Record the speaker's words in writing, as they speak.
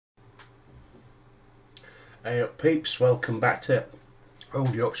Hey up peeps, welcome back to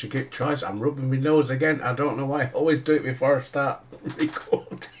Old Yorkshire Git Tries. I'm rubbing my nose again. I don't know why I always do it before I start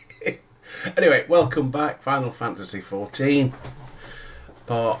recording. Anyway, welcome back. Final Fantasy 14.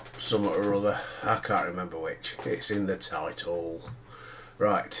 Part somewhat or other. I can't remember which. It's in the title.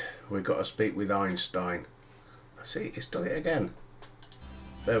 Right, we've got to speak with Einstein. See, it's done it again.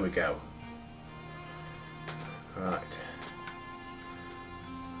 There we go. Right.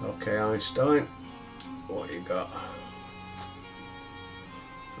 Okay, Einstein. What you got?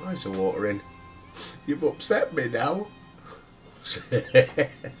 Eyes are watering. You've upset me now.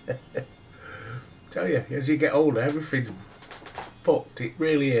 Tell you, as you get older, everything's fucked. It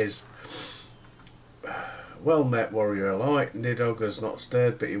really is. Well met, warrior light. Nidhogg has not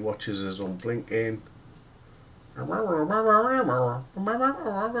stirred, but he watches us unblinking.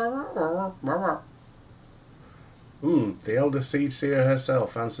 The elder seed seer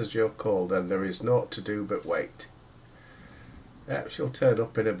herself answers your call, then there is naught to do but wait. Yep, she'll turn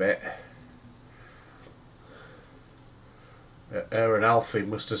up in a bit. Her and Alfie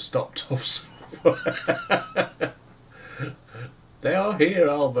must have stopped off somewhere. They are here,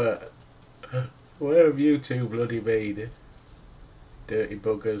 Albert. Where have you two bloody been? Dirty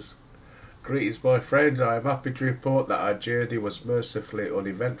buggers. Greetings, my friends. I am happy to report that our journey was mercifully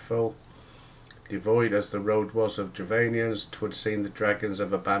uneventful. Devoid as the road was of Dravanians, 'twould seem the dragons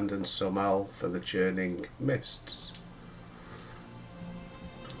have abandoned Somal for the churning mists.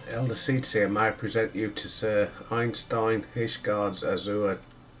 Elder Seedseer, may I present you to Sir Einstein, Ishgard's Azure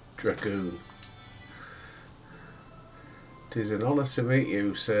Dragoon. 'Tis an honour to meet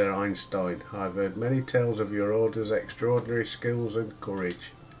you, Sir Einstein. I've heard many tales of your order's extraordinary skills and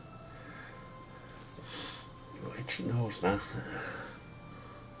courage. Oh, itchy nose now.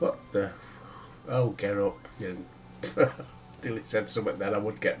 What the... Oh, get up. You nearly said something then I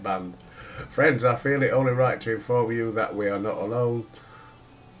would get banned. Friends, I feel it only right to inform you that we are not alone.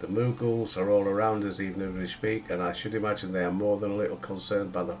 The Moogles are all around us even as we speak, and I should imagine they are more than a little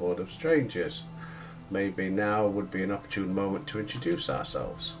concerned by the horde of strangers. Maybe now would be an opportune moment to introduce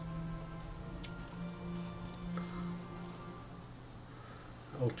ourselves.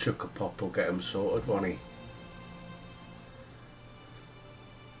 Old Chuckapop will get them sorted, won't he?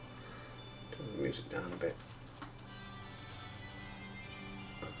 Turn the music down a bit.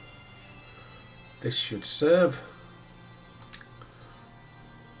 This should serve.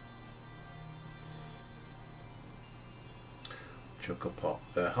 Chuckapop.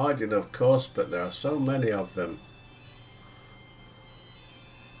 They're hiding, of course, but there are so many of them.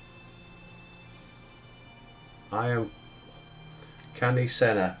 I am Canny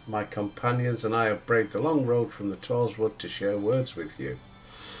Senna. My companions and I have braved the long road from the Twelveswood to share words with you.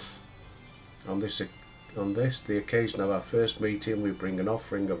 On this, the occasion of our first meeting, we bring an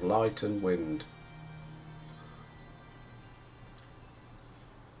offering of light and wind.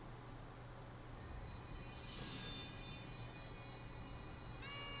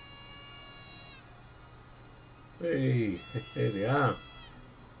 Hey, here they are.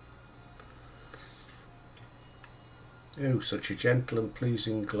 Oh, such a gentle and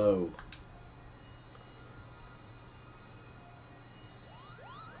pleasing glow.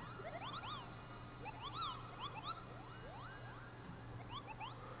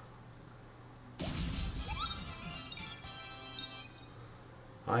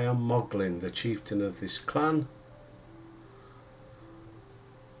 I am Moglin, the chieftain of this clan.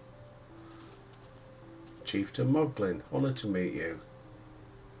 Chieftain Moglin, honour to meet you.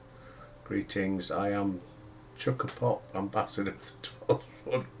 Greetings, I am Chuckapop, ambassador of the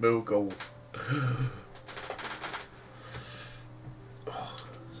Twelveswood Moogles. Oh,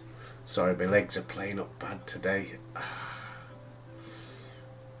 sorry, my legs are playing up bad today.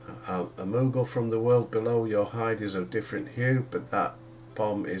 A Moogle from the world below, your hide is of different hue, but that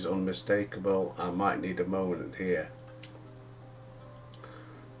pom is unmistakable. I might need a moment here.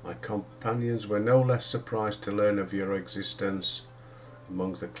 My companions were no less surprised to learn of your existence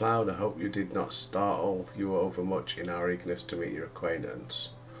among the cloud. I hope you did not startle you overmuch in our eagerness to meet your acquaintance.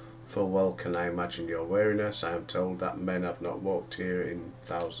 Full well can I imagine your weariness. I am told that men have not walked here in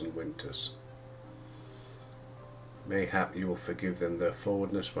 1,000 winters. Mayhap you will forgive them their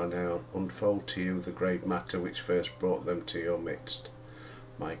forwardness when I unfold to you the grave matter which first brought them to your midst.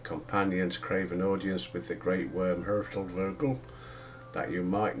 My companions crave an audience with the great worm Hurtlevergle, that you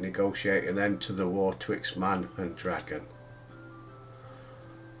might negotiate an end to the war twixt man and dragon.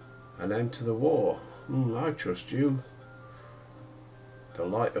 An end to the war? I trust you. The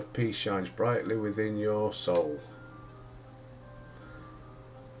light of peace shines brightly within your soul.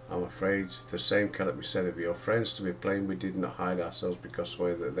 I'm afraid the same cannot be said of your friends. To be plain, we did not hide ourselves because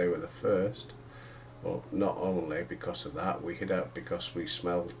they were the first. Well, not only because of that, we hid out because we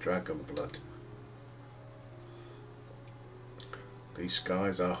smelled dragon blood. These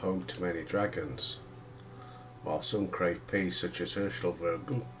skies are home to many dragons. While some crave peace, such as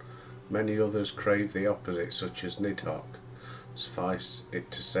Herschelvogel, many others crave the opposite, such as Nidhogg. Suffice it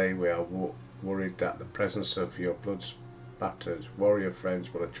to say, we are worried that the presence of your blood-spattered warrior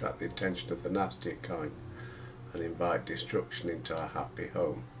friends will attract the attention of the nastier kind and invite destruction into our happy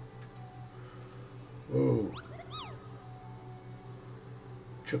home. Ooh.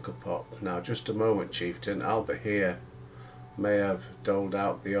 Chuckapop. Now just a moment, chieftain. Albert here may have doled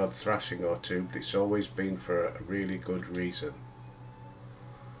out the odd thrashing or two, but it's always been for a really good reason.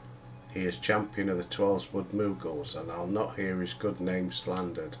 He is champion of the Twelveswood Moogles, and I'll not hear his good name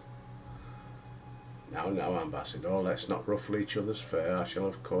slandered. Now, Ambassador, let's not ruffle each other's fur. I shall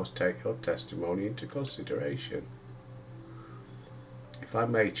of course take your testimony into consideration. If I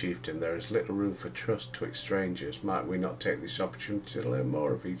may, chieftain, there is little room for trust twixt strangers. Might we not take this opportunity to learn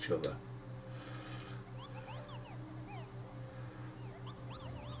more of each other?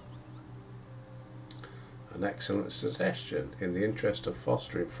 An excellent suggestion. In the interest of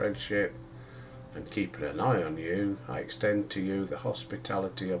fostering friendship and keeping an eye on you, I extend to you the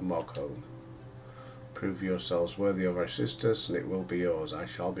hospitality of Moghome. Prove yourselves worthy of our sisters, and it will be yours. I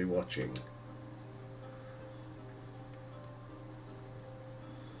shall be watching.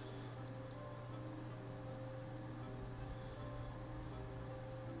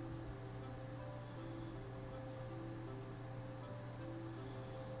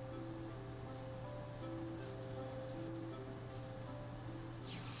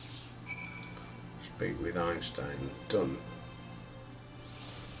 Speak with Einstein. Done.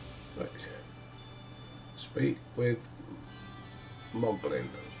 Right. Speak with Moglin.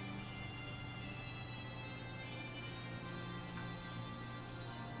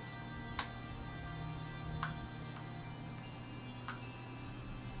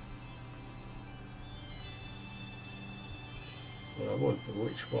 Well, I would, but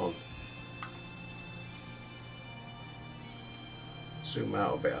which one? Zoom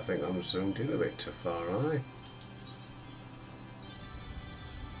out a bit. I think I'm zoomed in a bit too far, aren't I?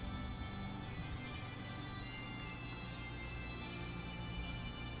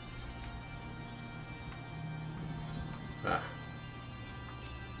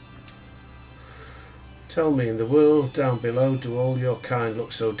 Tell me, in the world down below, do all your kind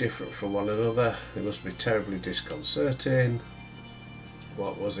look so different from one another? It must be terribly disconcerting.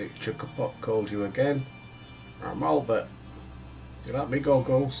 What was it Chuckapop called you again? I'm Albert. You like me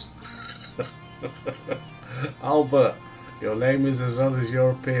goggles? Albert, your name is as odd as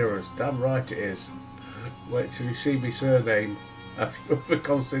your appearance. Damn right it is. Wait till you see me surname. Have you ever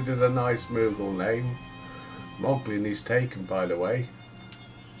considered a nice Moogle name? Moglin is taken, by the way.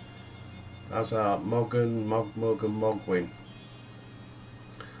 As are Moggun, Mogmug and Mogwin.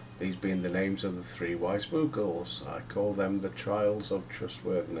 These being the names of the three wise Moogles. I call them the trials of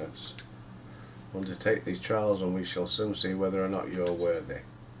trustworthiness. Undertake these trials and we shall soon see whether or not you are worthy.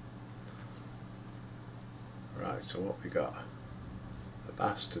 Right, so what we got? A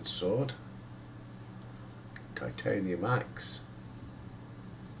bastard sword. Titanium axe.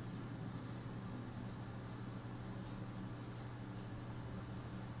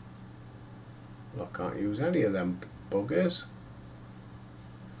 Well, I can't use any of them buggers.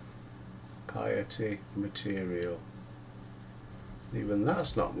 Piety material. Even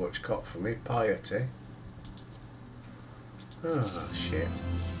that's not much cop for me. Piety. Oh shit.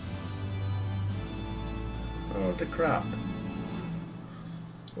 Oh the crap.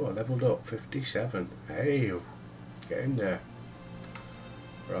 Oh, I leveled up 57. Hey, get in there.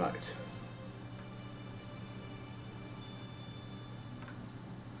 Right.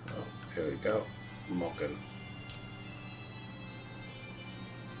 Oh, here we go. Moggun.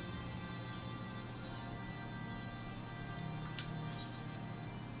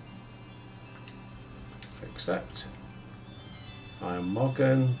 Accept. I am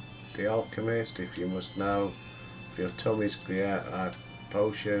Moggun, the alchemist. If you must know, if your tummy's clear, I have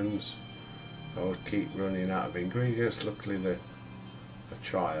potions. I would keep running out of ingredients. Luckily, a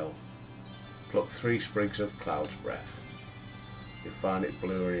trial. Pluck 3 sprigs of cloud's breath. You'll find it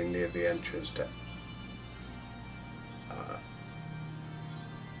blurring near the entrance to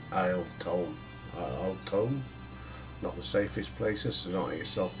Ailtone. Not the safest places, so don't let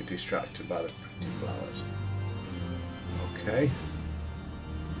yourself be distracted by the pretty flowers. Okay.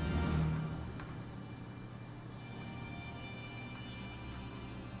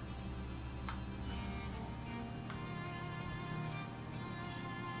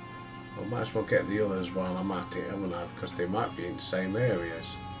 I might as well get the others while I'm at it, haven't I? Because they might be in the same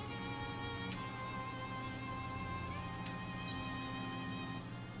areas.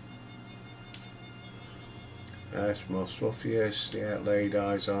 There's more Swiffius, yeah, laid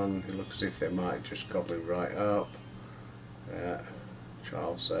eyes on. It looks as if they might just gobble him right up.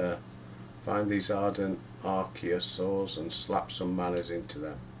 Charles, find these ardent archosaurs and slap some manners into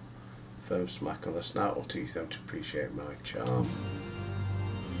them. Firm smack on the snout will teach them to appreciate my charm.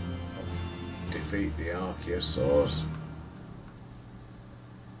 Defeat the archosaurs.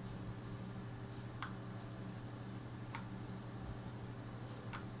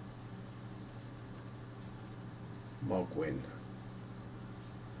 Mogwin.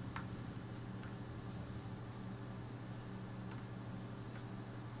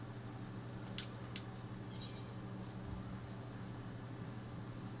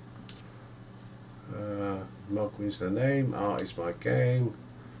 Mogwin's the name, art is my game.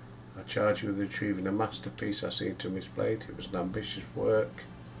 I charge you with retrieving a masterpiece I seem to have misplayed. It was an ambitious work.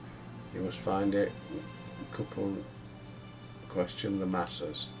 You must find it. Couple question the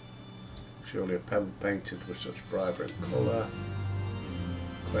masses. Surely a pebble painted with such vibrant colour.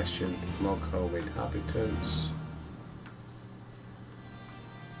 Question Moghome inhabitants.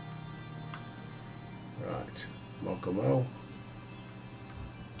 Right, Moghamo.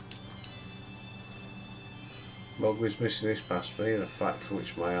 Mogwin's missing his past me, a fact for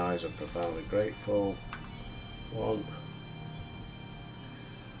which my eyes are profoundly grateful. 1.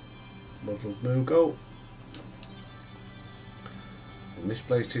 Muddled Moogle.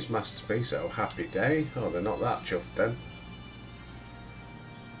 Misplaced his masterpiece. Oh, happy day. Oh, they're not that chuffed then.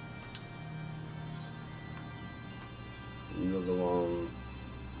 Another one.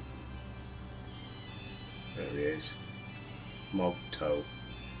 There he is. Mogto.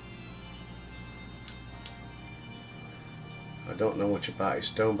 I don't know much about his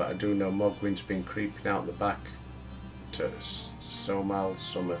stone, but I do know Mogwin's been creeping out the back to Somal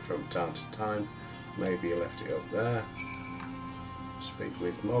Summer from time to time. Maybe he left it up there. Speak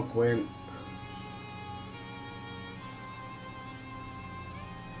with Mogwin.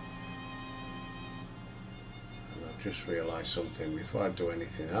 And I've just realised something before I do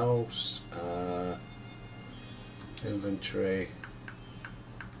anything else. Inventory.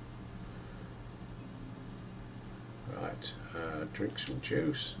 Right, drink some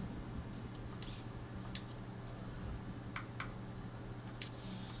juice.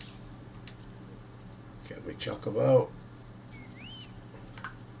 Get me chocobo.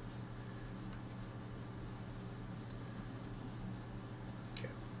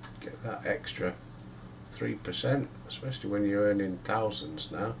 Get that extra 3%, especially when you're earning thousands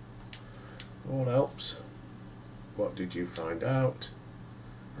now. All helps. What did you find out?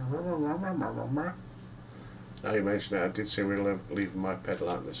 Now you mention it, I did see leaving my pedal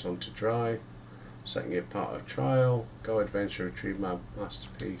out in the sun to dry. Setting it part of trial. Go adventure, retrieve my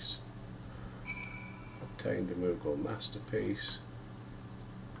masterpiece. Obtained a Moogle masterpiece.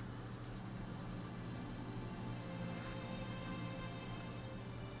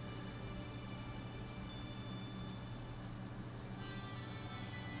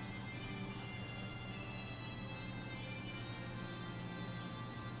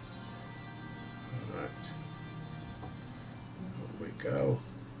 Go.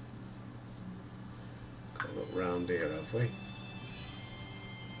 Got a look round here, have we?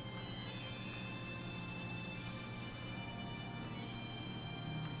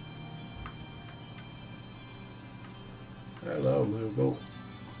 Hello, Moogle.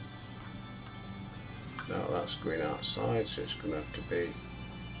 Now that's going outside, so it's going to have to be.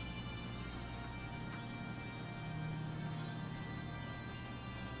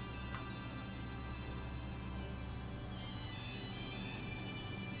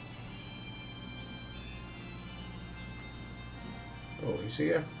 Oh, he's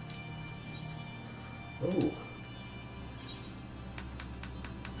here. Oh.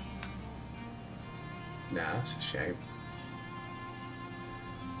 Nah, that's a shame.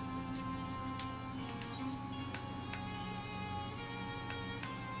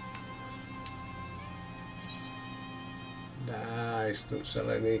 Nice, don't sell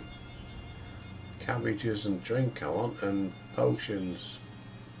any cabbages and drink I want, and potions.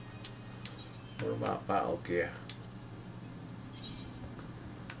 What about battle gear?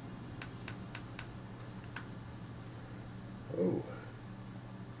 Oh,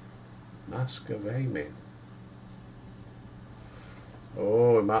 Mask of Aiming.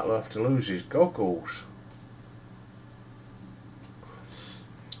 Oh, he might have to lose his goggles.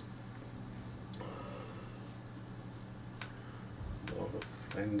 More of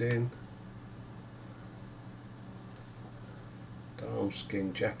Fending. Darm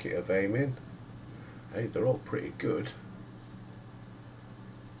Skin Jacket of Aiming. Hey, they're all pretty good.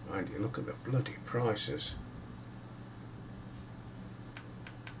 Mind you, look at the bloody prices.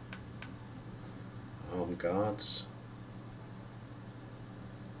 armed guards.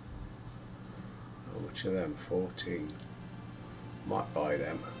 How much are them? 14. Might buy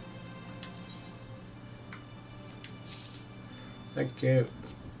them. Thank you.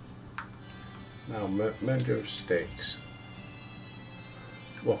 Now, mender of sticks.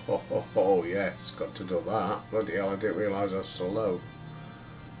 Oh, yes, got to do that. Bloody hell, I didn't realise I was so low.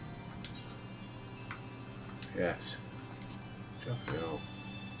 Yes. Jumping on.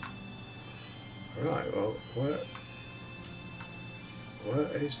 Right, well, where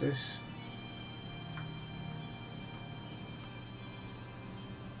is this?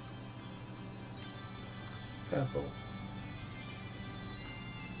 Pebble.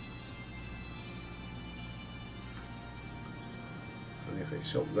 And if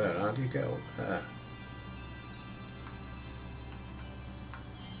it's up there, how do you get up there?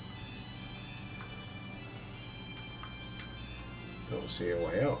 Don't see a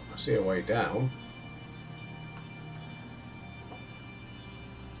way up. I see a way down.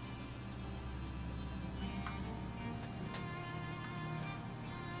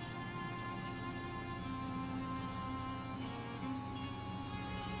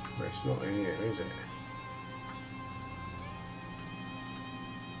 But it's not in here, is it?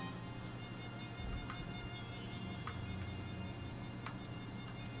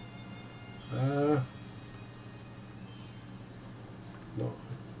 Not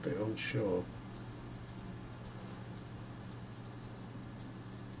a bit unsure.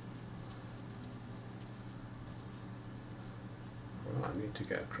 Right, I need to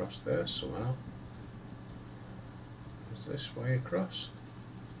get across there somehow. Is this way across?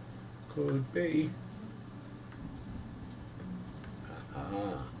 Could be.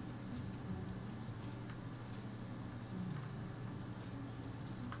 Ah.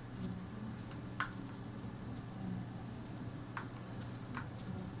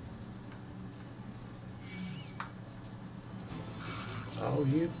 Oh,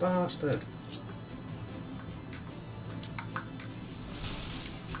 you bastard.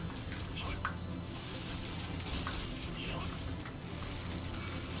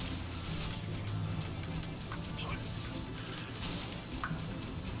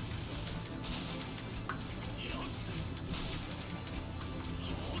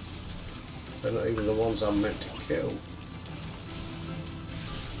 They're not even the ones I'm meant to kill.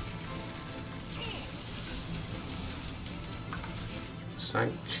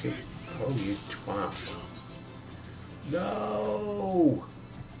 Sanctuary. Oh, you twat. No!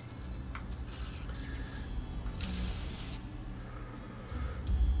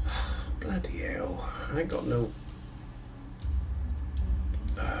 Bloody hell. I ain't got no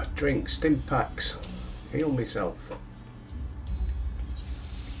drinks, stim packs. Heal myself.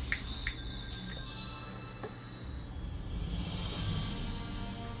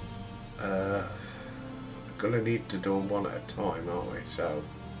 Gonna need to do them one at a time, aren't we? So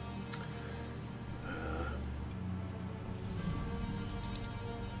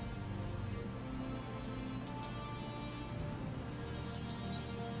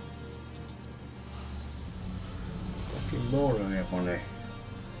fucking more of their money.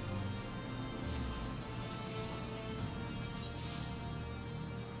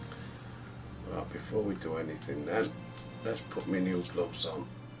 Right, before we do anything then, let's put my new gloves on.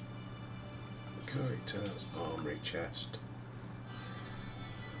 Character armory chest.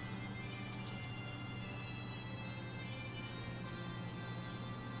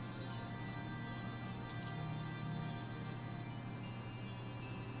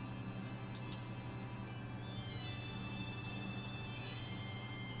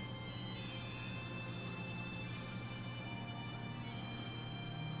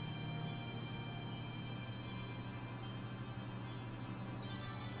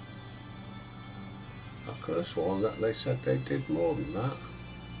 I could have sworn that they said they did more than that.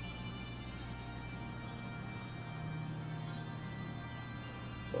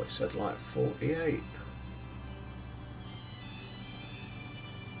 Thought he said like 48.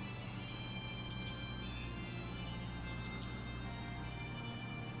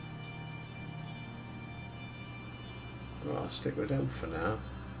 Well, I'll stick with them for now.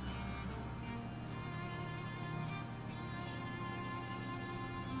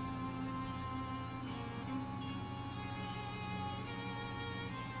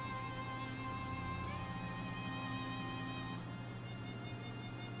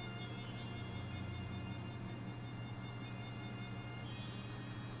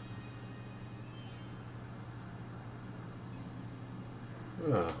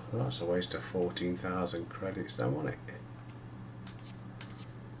 Oh, that's a waste of 14,000 credits then, wasn't it?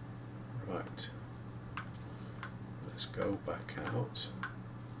 Right. Let's go back out.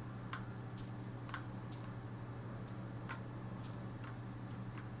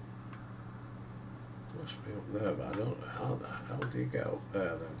 be up there, but I don't know how the hell do you get up there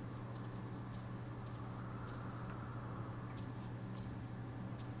then?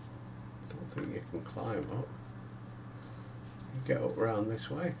 I don't think you can climb up. You get up round this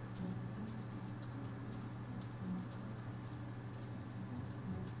way.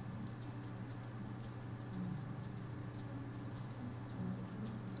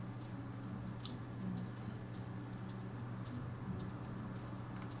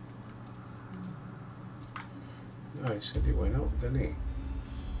 No, he said he went up, didn't he?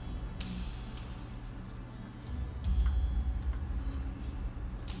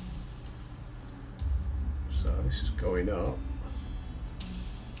 So this is going up.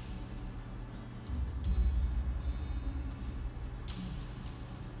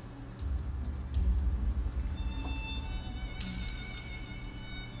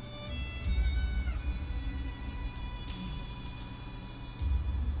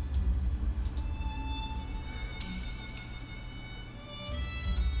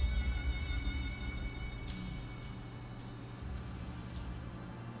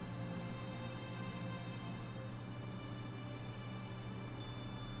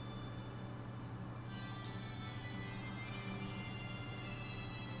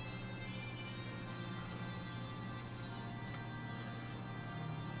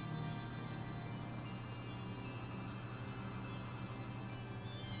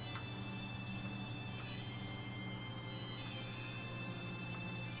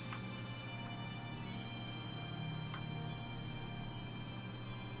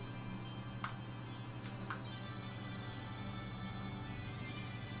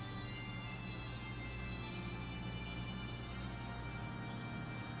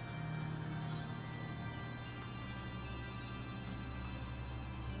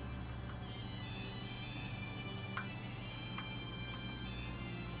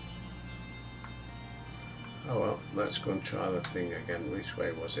 Oh well, let's go and try the thing again. Which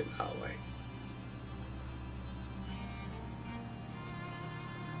way was it? That way.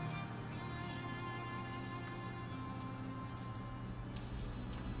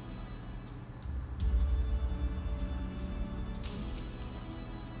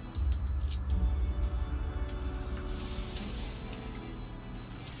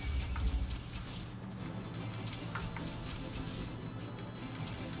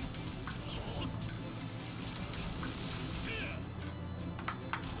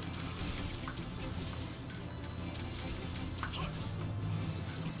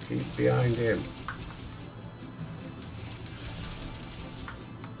 Keep behind him.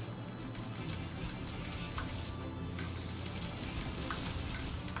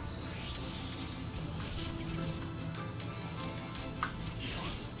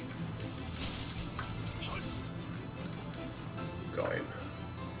 Got him.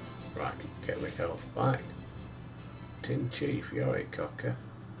 Right, get my health back. Tin Chief, you're a cocker.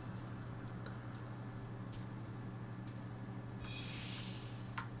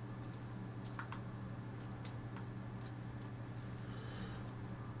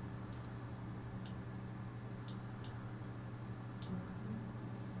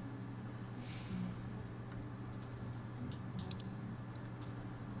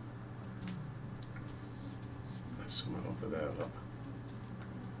 Somewhere over there, look.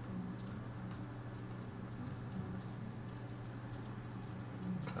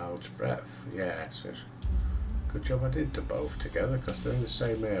 Cloud's Breath, yes. Good job I did do both together because they're in the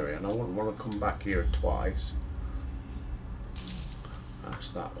same area and I wouldn't want to come back here twice.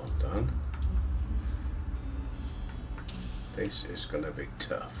 That's that one done. This is going to be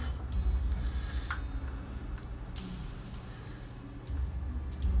tough.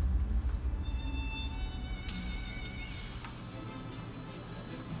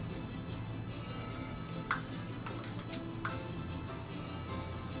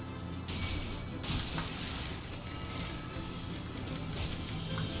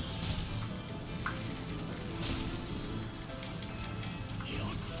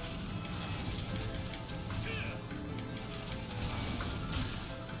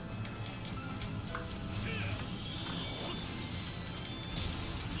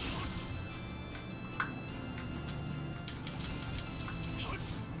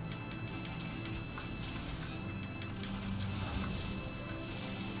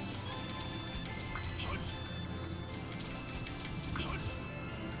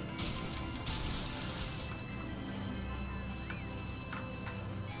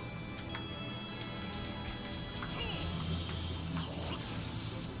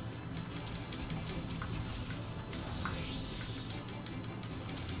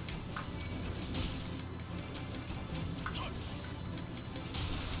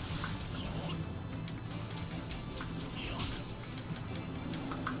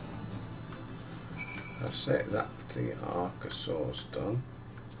 That's it, that the Archosaur's done.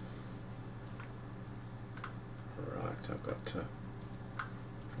 Right, I've got to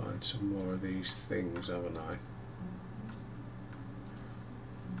find some more of these things, haven't I?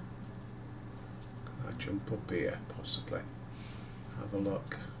 Can I jump up here, possibly? Have a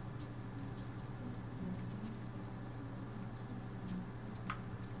look.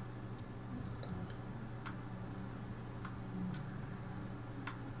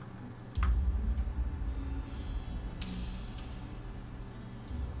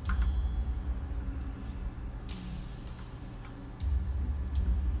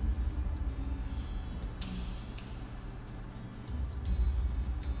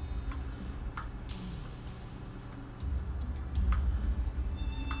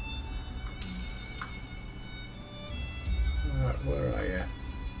 Where are you?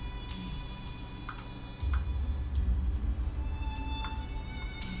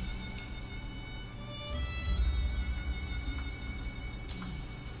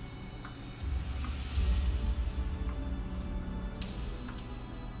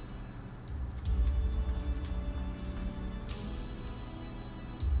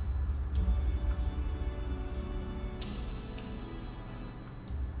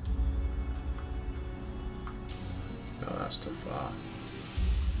 No, that's too far.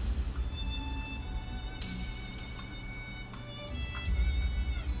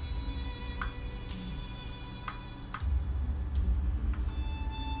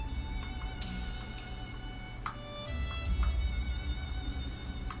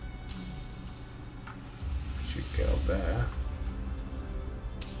 Should get up there.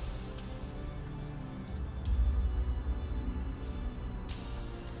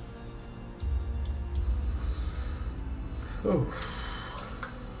 Oh.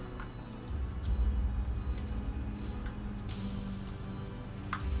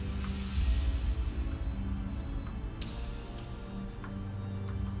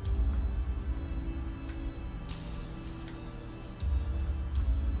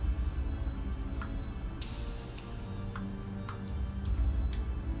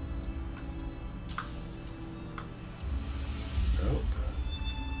 Nope.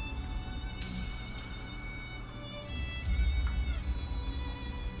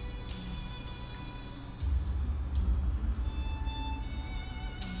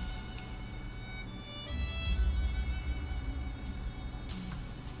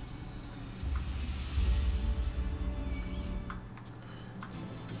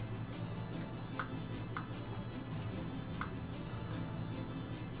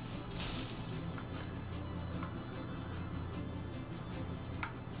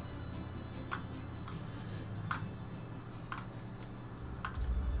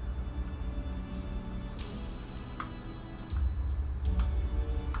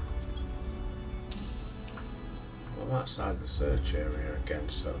 I'm outside the search area again,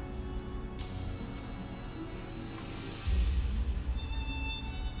 so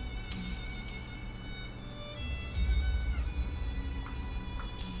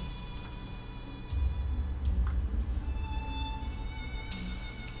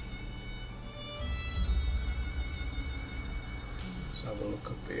let's have a look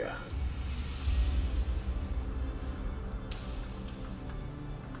up here.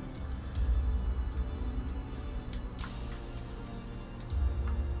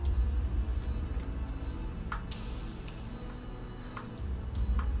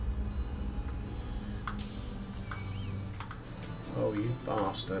 Oh, you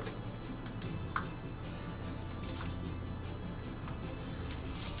bastard.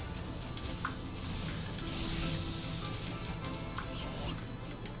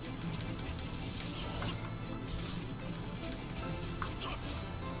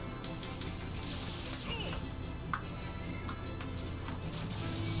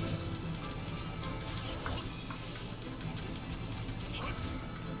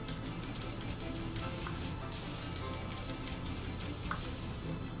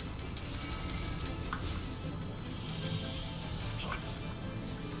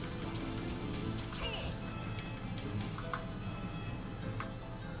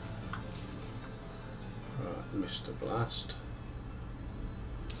 Mr. Blast.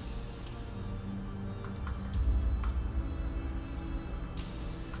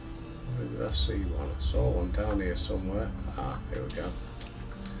 Where did I see one? I saw one down here somewhere. Ah, here we go.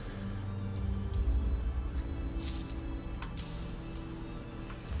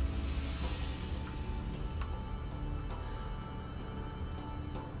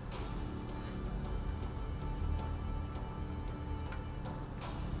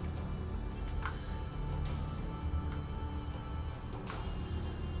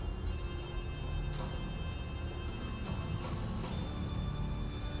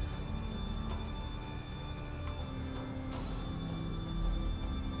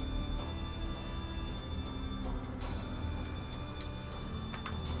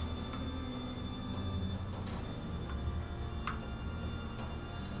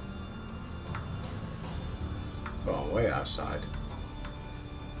 way outside.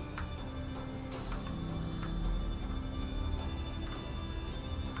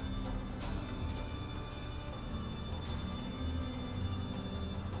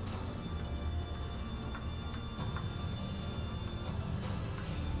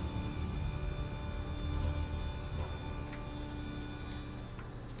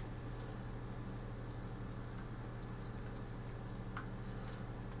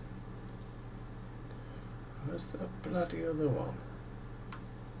 Where's the bloody other one?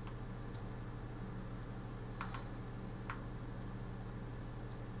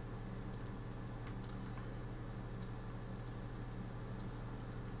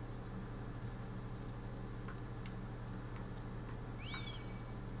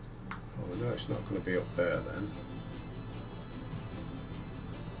 Oh, no, it's not going to be up there then.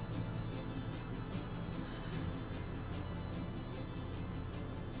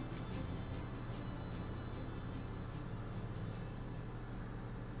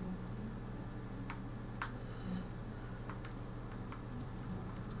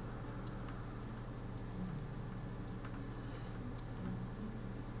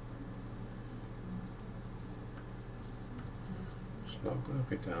 Not going to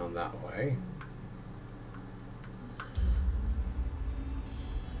be down that way.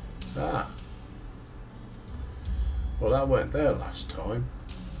 Ah. Well, that weren't there last time.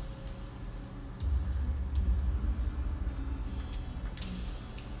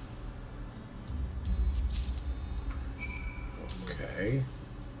 Okay.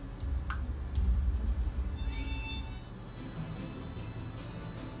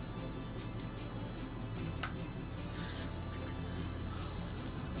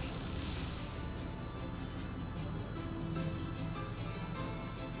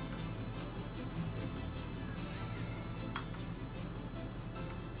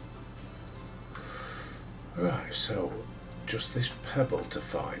 Right, so just this pebble to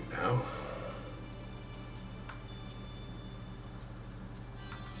find now.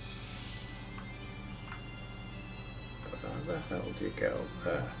 But how the hell do you get up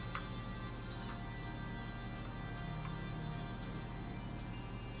there?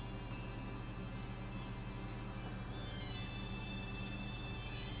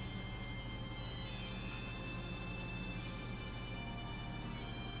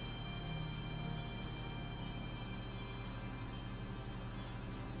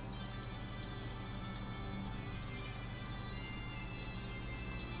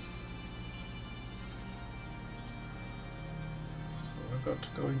 Got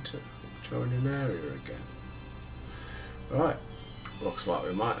to go into joining area again. Right, looks like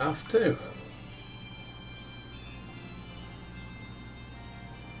we might have to.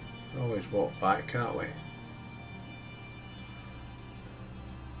 Always walk back, can't we?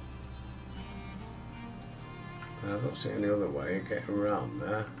 I don't see any other way of getting around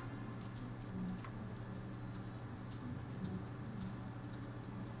there.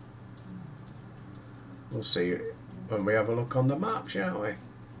 We'll see when we have a look on the map, shall we?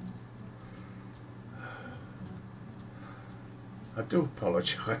 I do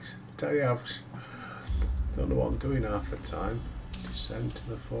apologise. Tell you, I don't know what I'm doing half the time. Descend to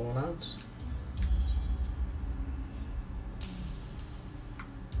the Fallouts.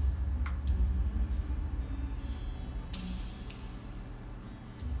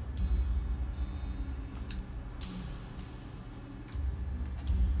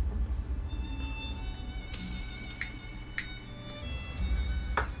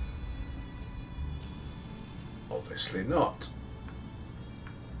 Obviously not.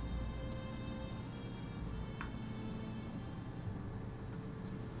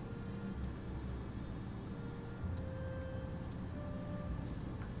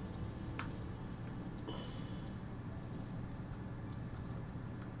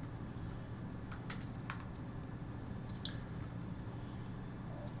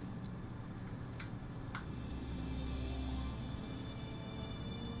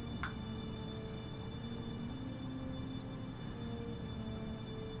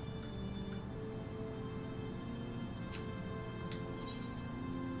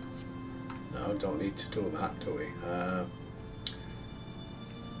 No, don't need to do that, do we?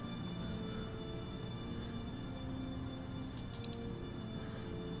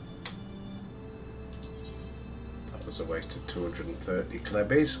 That was a waste of 230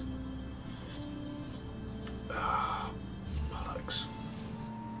 Klebbies. Ah, bollocks.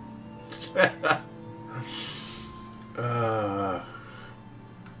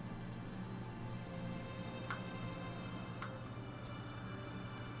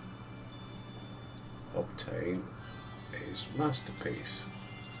 Obtain his masterpiece.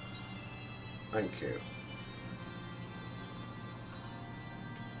 Thank you.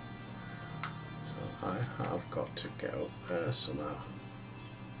 I have got to get up there somehow.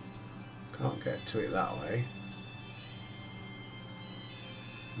 Can't get to it that way.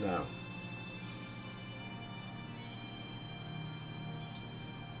 No.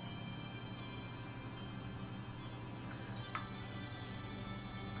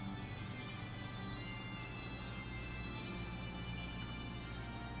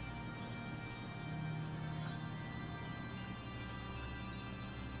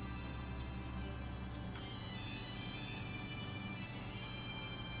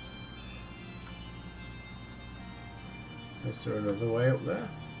 Is there another way up there?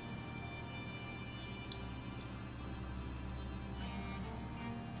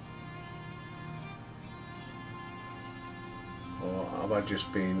 Or have I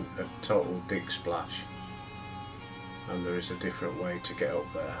just been a total dick splash and there is a different way to get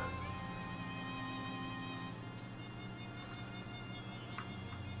up there?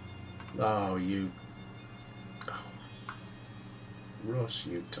 Oh, you... Oh. Russ,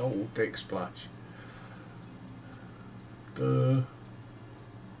 you total dick splash.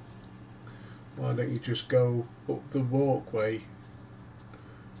 Why don't you just go up the walkway?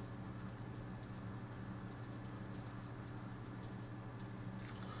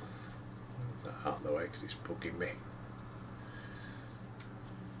 Move that out of the way because it's bugging me.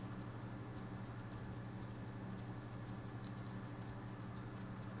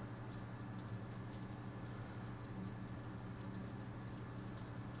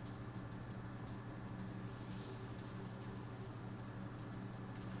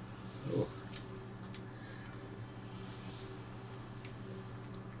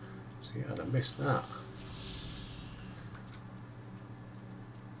 See, I'd have missed that.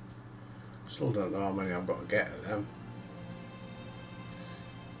 Still don't know how many I've got to get of them.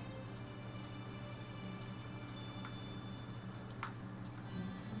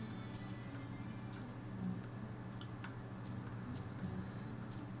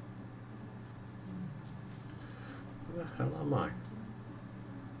 Where the hell am I?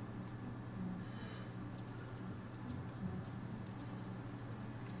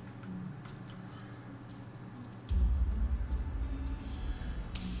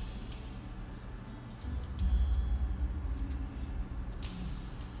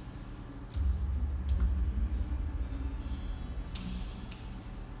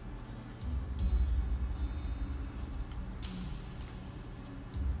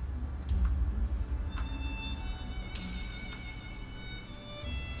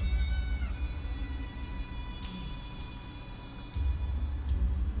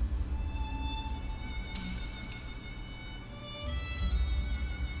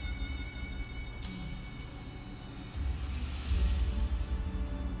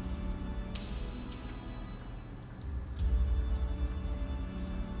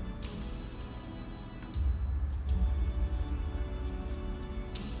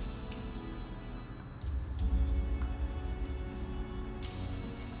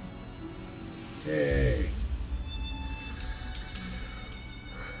 Yay!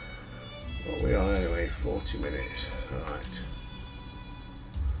 What are we on anyway? 40 minutes. Right.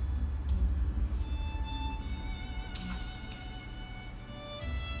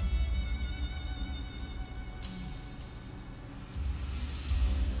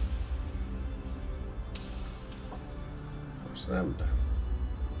 What's them then?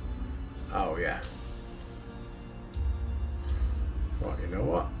 Oh yeah. Right, you know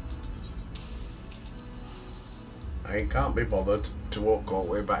what? I can't be bothered to walk all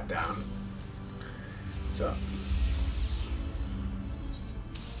the way back down. So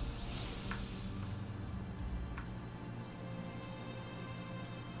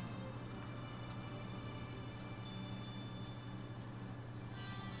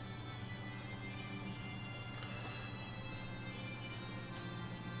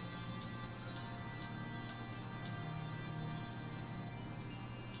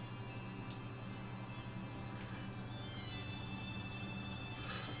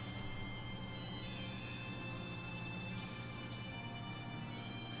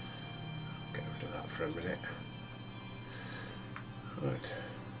for a minute. Right.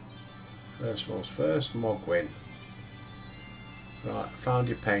 First one's first, Mogwin. Right, found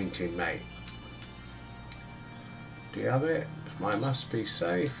your painting, mate. Do you have it? My must be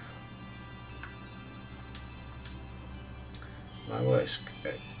safe. My works,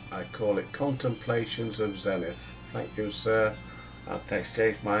 I call it Contemplations of Zenith. Thank you, sir. I'll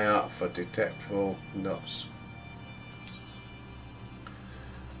exchange my art for detectable nuts.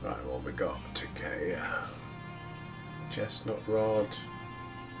 Right, what we got to get here? Chestnut rod,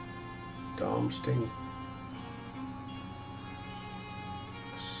 Darmsting,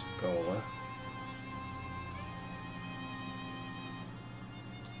 Scholar,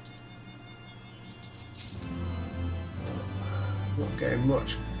 Not getting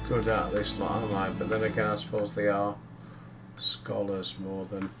much good at this lot, am I? But then again, I suppose they are scholars more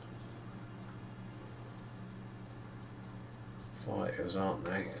than fighters, aren't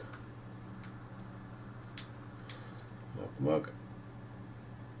they? Mug.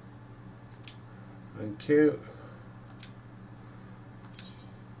 Thank you.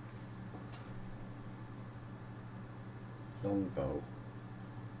 Longbow.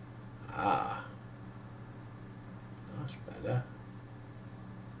 Ah. That's better.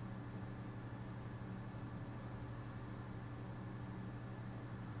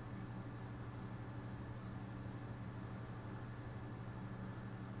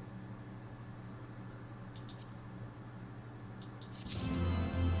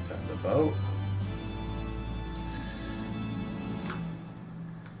 Take the boat.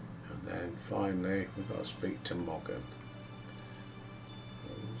 And then finally we've got to speak to Morgan.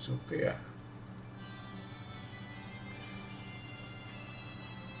 Who's up here?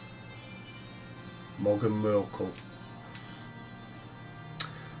 Morgan Merkel.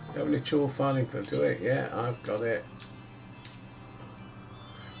 You have any trouble finding to do it? Yeah, I've got it.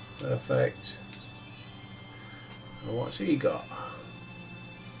 Perfect. And what's he got?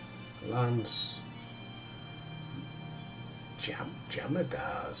 Lance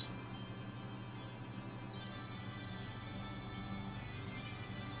Jamadars.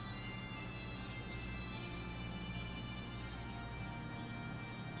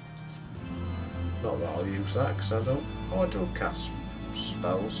 Not that I'll use that because I don't. Oh, I do cast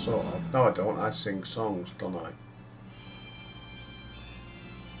spells, sort of. No, I don't. I sing songs, don't I?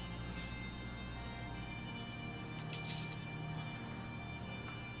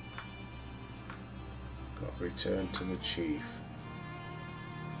 Got to return to the chief,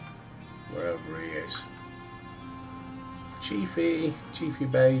 wherever he is. Chiefy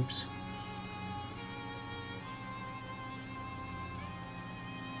babes.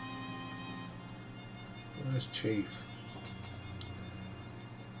 Where's Chief?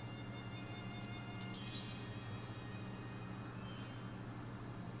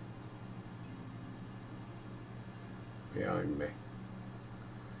 Behind me.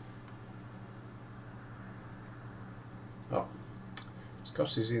 Oh, it's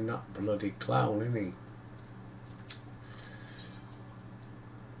because he's in that bloody clown, isn't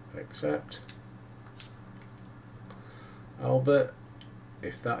he? Except, Albert,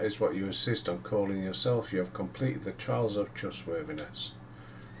 if that is what you insist on calling yourself, you have completed the trials of trustworthiness.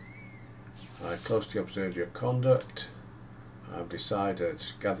 I closely observed your conduct. I've decided,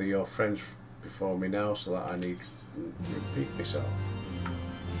 gather your friends before me now so that I need repeat myself.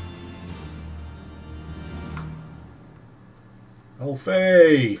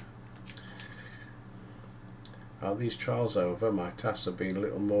 Alfie! Are these trials over? My tasks have been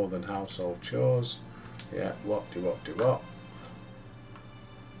little more than household chores. Yeah, wop-de-wop-de-wop.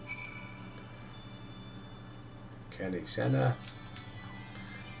 Kenny Senna.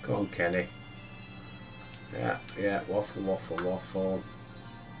 Come on, Kenny. Yeah, waffle.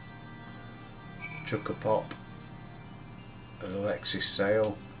 Chuck a pop. And Alexis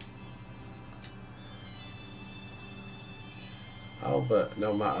Sale. Albert,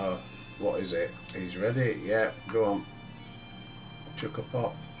 no matter what is it, he's ready. Yeah, go on. Chuck a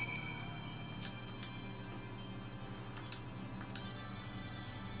pop.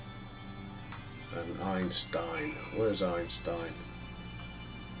 And Einstein. Where's Einstein?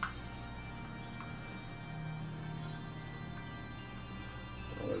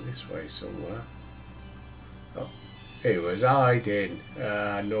 Oh, this way somewhere. Oh, he was hiding.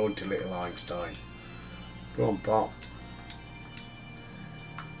 Known to little Einstein. Go on, Pop.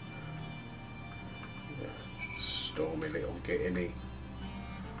 Stormy little gittiny.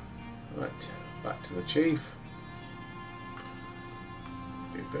 Right, back to the chief.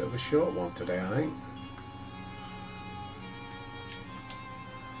 Be a bit of a short one today, I think.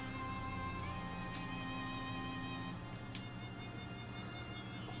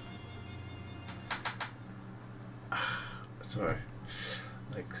 Sorry,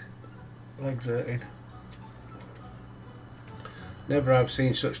 legs hurting. Never have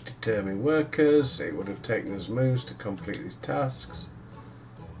seen such determined workers. It would have taken us moons to complete these tasks.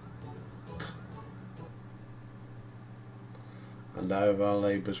 And out of our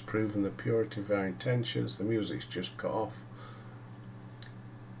labours proven the purity of our intentions. The music's just cut off.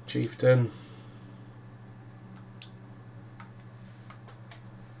 Chieftain.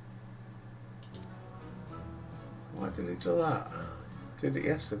 Why did he do that? Did it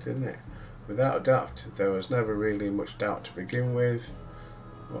yesterday, didn't it? Without a doubt, there was never really much doubt to begin with.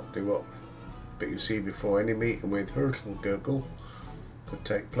 What? But you see, before any meeting with Hurtle Gurgle, could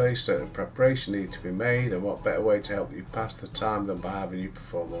take place, certain preparation needed to be made, and what better way to help you pass the time than by having you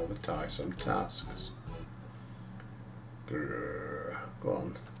perform all the tiresome tasks. Grrr. Go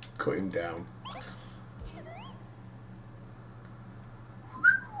on, cut him down.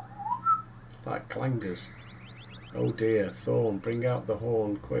 Like clangers. Oh dear, Thorn, bring out the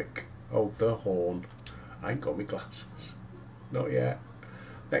horn quick. Oh, the horn. I ain't got my glasses. Not yet.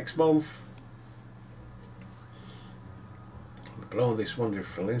 Next month. We blow this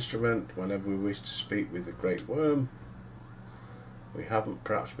wonderful instrument whenever we wish to speak with the great worm. We haven't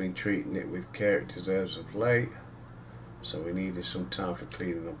perhaps been treating it with care it deserves of late, so we needed some time for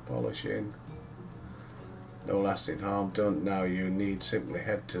cleaning and polishing. No lasting harm done. Now you need simply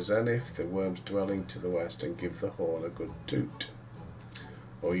head to Zenith, the worm's dwelling to the west, and give the horn a good toot.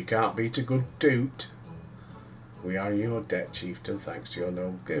 Oh, you can't beat a good toot. We are in your debt, chieftain. Thanks to your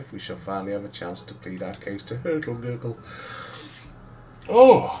noble gift, we shall finally have a chance to plead our case to Hurtle-Gurgle.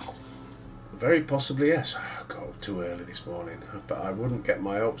 Oh, very possibly yes. I got up too early this morning, but I wouldn't get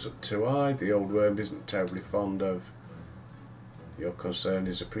my hopes up too high. The old worm isn't terribly fond of. Your concern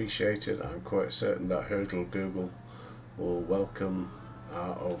is appreciated. I'm quite certain that Hurtle-Gurgle will welcome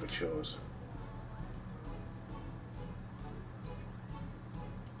our overtures.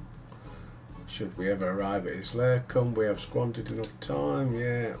 Should we ever arrive at his lair, come, we have squandered enough time.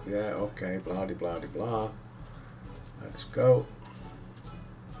 Yeah, okay, blah de blah de blah. Let's go.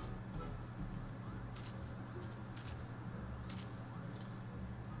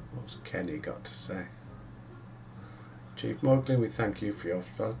 What's Kenny got to say? Chief Mowgli, we thank you for your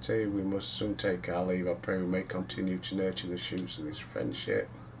hospitality. We must soon take our leave. I pray we may continue to nurture the shoots of this friendship.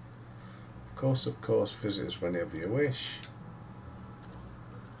 Of course, visit us whenever you wish.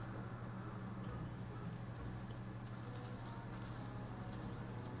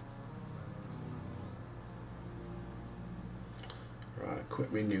 Right,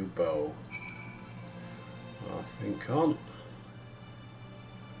 equip me new bow. I think on.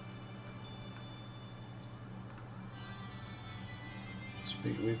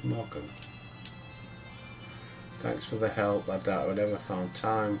 Speak with Morgan. Thanks for the help. I doubt I would ever found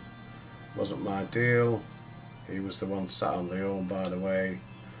time. Wasn't my deal. He was the one sat on the horn, by the way.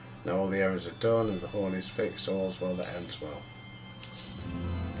 Now all the errors are done and the horn is fixed, so all's well that ends well.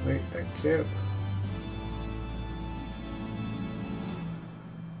 Great, thank you.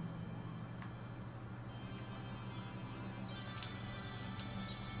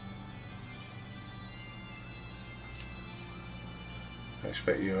 I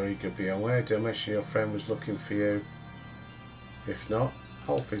expect you're eager to be aware. Do I mention your friend was looking for you? If not,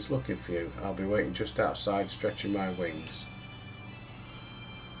 Alfie's looking for you. I'll be waiting just outside, stretching my wings.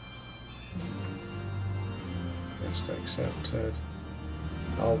 Just accepted.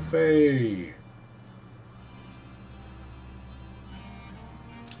 Alfie!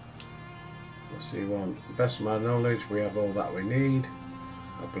 What's he want? Best of my knowledge, we have all that we need.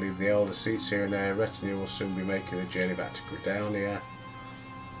 I believe the elder seats here and their retinue will soon be making the journey back to Gridania.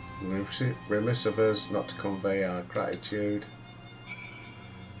 Remiss of us not to convey our gratitude.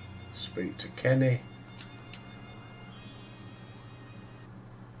 Speak to Kenny.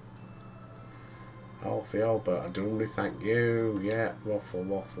 Alfie Albert, I do only thank you. Yeah, waffle,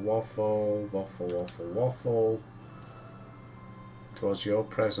 waffle, waffle, waffle, waffle, waffle. 'Twas your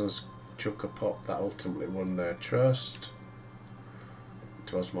presence, Chuckapop, that ultimately won their trust.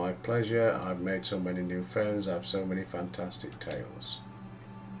 It was my pleasure. I've made so many new friends. I have so many fantastic tales.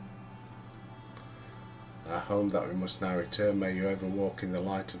 Our home that we must now return. May you ever walk in the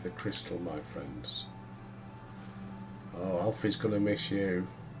light of the crystal, my friends. Oh, Alfie's gonna miss you.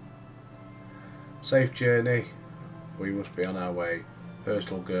 Safe journey. We must be on our way.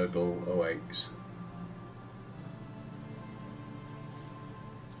 Hurtle-Gurgle awaits.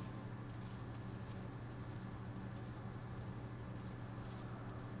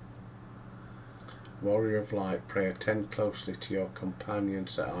 Warrior of light, pray attend closely to your companion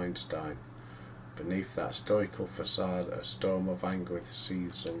Sir Einstein. Beneath that stoical facade, a storm of anger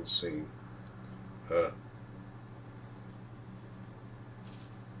seethes unseen. Right,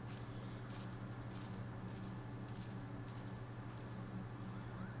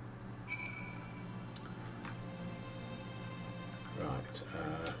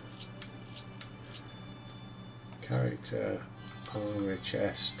 character, armory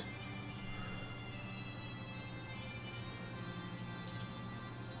chest.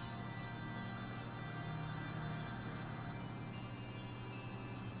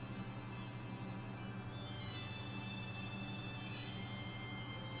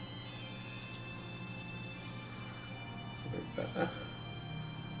 Better.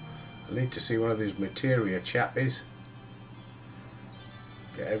 I need to see one of these materia chappies.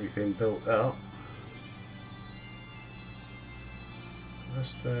 get everything built up.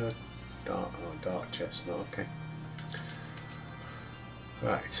 Where's the dark chestnut? Okay.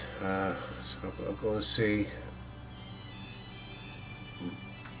 Right, so I'll go and see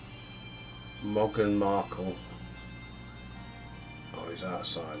Moggan Markle. Oh, he's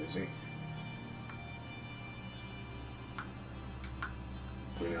outside, is he?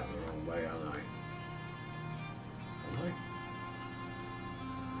 Going out the wrong way, aren't I? Am I?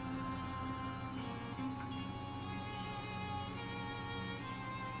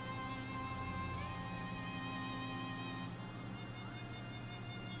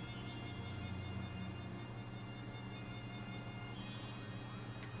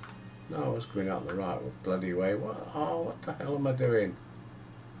 No, I was going out the right bloody way. What? Oh, what the hell am I doing?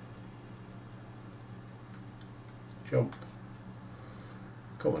 Jump.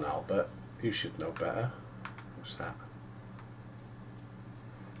 Come on, Albert. You should know better. What's that?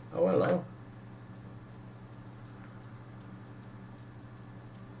 Oh, hello.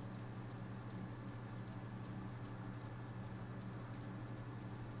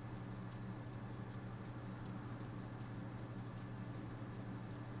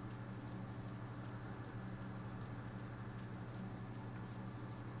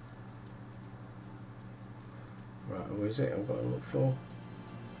 Right, who is it I've got to look for?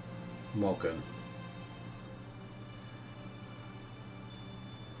 Moggan.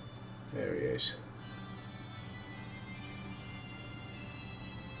 There he is.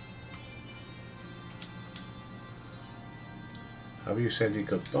 Have you said your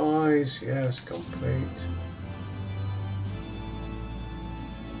goodbyes? Yes, complete.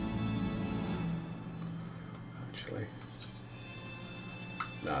 Actually,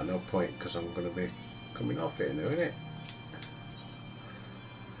 no point because I'm going to be coming off here now, isn't it?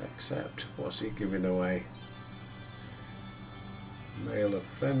 Except, what's he giving away? Male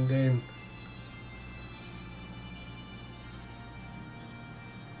offending.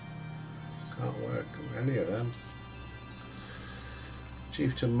 Can't work with any of them.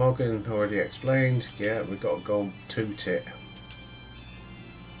 Chieftain Moggan already explained. Yeah, we've got to go and toot it.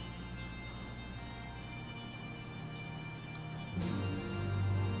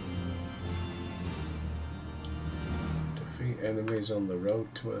 Defeat enemies on the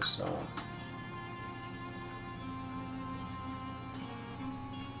road to Asar.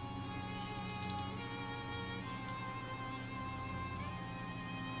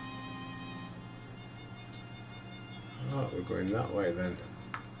 Right, we're going that way then.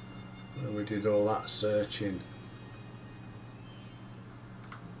 Where we did all that searching.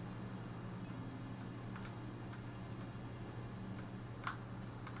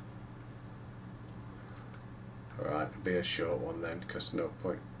 Alright, it'll be a short one then, because no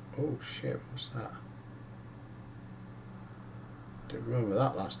point. Oh shit, what's that? Didn't remember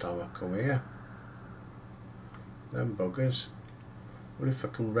that last time I come here. Them buggers. What if I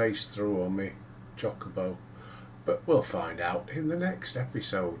can race through on me chocobo? But we'll find out in the next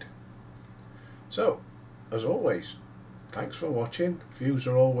episode. So, as always, thanks for watching. Views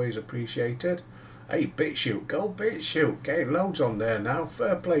are always appreciated. Hey, BitChute, go BitChute. Getting loads on there now.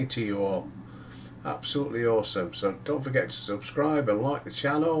 Fair play to you all. Absolutely awesome. So don't forget to subscribe and like the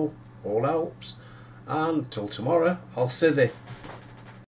channel. All helps. And till tomorrow, I'll see thee.